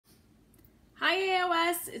Hi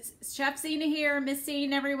AOS, it's Chef Zena here, Miss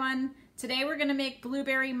Zena everyone. Today we're going to make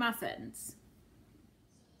blueberry muffins.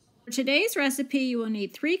 For today's recipe you will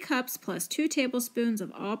need 3 cups plus 2 tablespoons of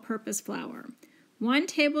all-purpose flour, 1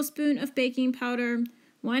 tablespoon of baking powder,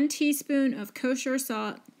 1 teaspoon of kosher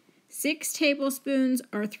salt, 6 tablespoons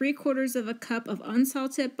or 3/4 of a cup of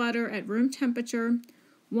unsalted butter at room temperature,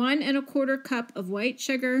 1 1/4 cup of white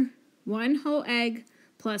sugar, 1 whole egg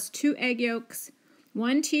plus 2 egg yolks,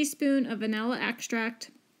 1 teaspoon of vanilla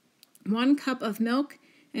extract, 1 cup of milk,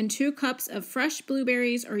 and 2 cups of fresh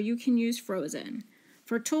blueberries, or you can use frozen.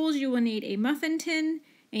 For tools, you will need a muffin tin,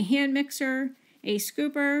 a hand mixer, a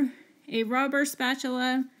scooper, a rubber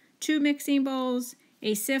spatula, 2 mixing bowls,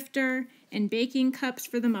 a sifter, and baking cups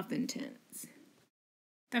for the muffin tins.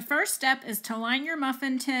 The first step is to line your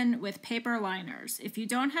muffin tin with paper liners. If you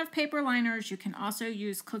don't have paper liners, you can also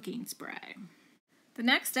use cooking spray. The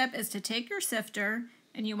next step is to take your sifter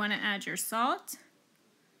and you want to add your salt,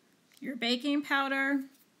 your baking powder,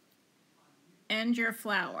 and your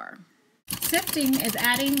flour. Sifting is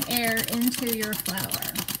adding air into your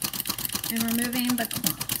flour and removing the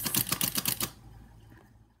clumps.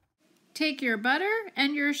 Take your butter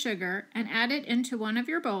and your sugar and add it into one of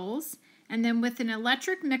your bowls, and then with an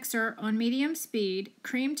electric mixer on medium speed,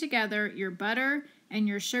 cream together your butter and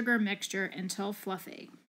your sugar mixture until fluffy.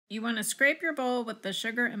 You want to scrape your bowl with the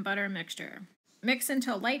sugar and butter mixture. Mix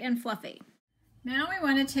until light and fluffy. Now we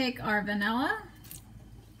want to take our vanilla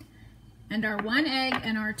and our 1 egg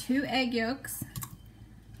and our 2 egg yolks,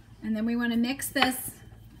 and then we want to mix this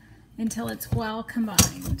until it's well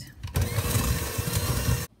combined.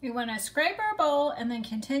 We want to scrape our bowl and then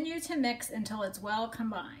continue to mix until it's well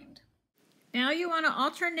combined. Now you want to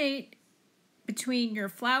alternate between your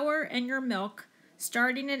flour and your milk,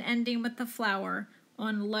 starting and ending with the flour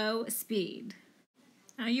on low speed.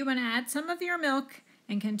 Now you want to add some of your milk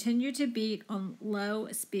and continue to beat on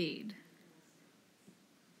low speed.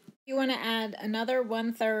 You want to add another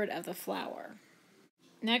 1/3 of the flour.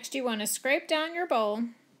 Next you want to scrape down your bowl.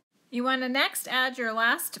 You want to next add your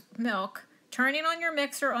last milk, turning on your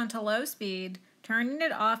mixer onto low speed, turning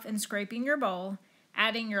it off and scraping your bowl,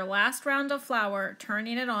 adding your last round of flour,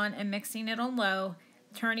 turning it on and mixing it on low,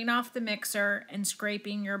 turning off the mixer and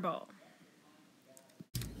scraping your bowl.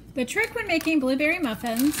 The trick when making blueberry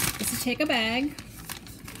muffins is to take a bag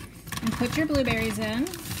and put your blueberries in.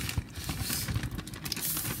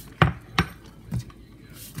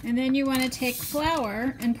 And then you want to take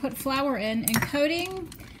flour and put flour in, and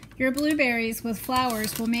coating your blueberries with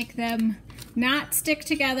flours will make them not stick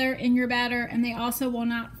together in your batter, and they also will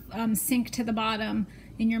not sink to the bottom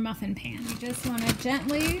in your muffin pan. You just want to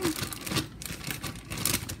gently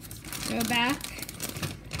go back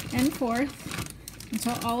and forth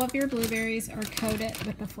until all of your blueberries are coated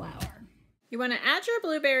with the flour. You want to add your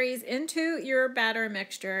blueberries into your batter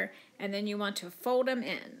mixture, and then you want to fold them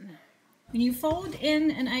in. When you fold in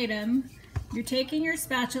an item, you're taking your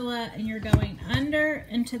spatula and you're going under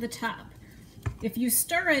and to the top. If you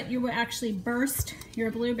stir it, you will actually burst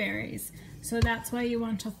your blueberries, so that's why you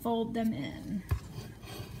want to fold them in.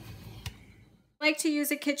 I like to use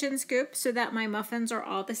a kitchen scoop so that my muffins are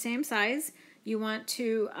all the same size. You want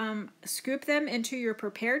to scoop them into your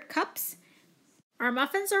prepared cups. Our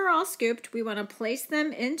muffins are all scooped. We want to place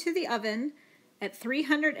them into the oven at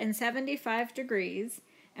 375 degrees,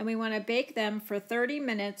 and we want to bake them for 30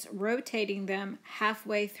 minutes, rotating them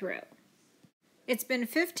halfway through. It's been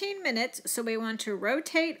 15 minutes, so we want to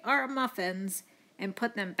rotate our muffins and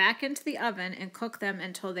put them back into the oven and cook them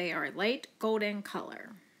until they are light golden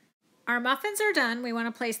color. Our muffins are done. We want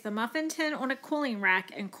to place the muffin tin on a cooling rack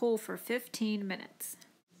and cool for 15 minutes.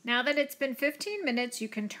 Now that it's been 15 minutes, you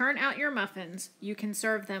can turn out your muffins. You can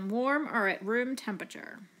serve them warm or at room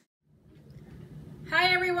temperature.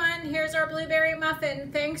 Hi everyone, here's our blueberry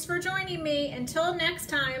muffin. Thanks for joining me. Until next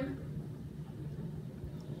time,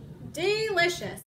 delicious.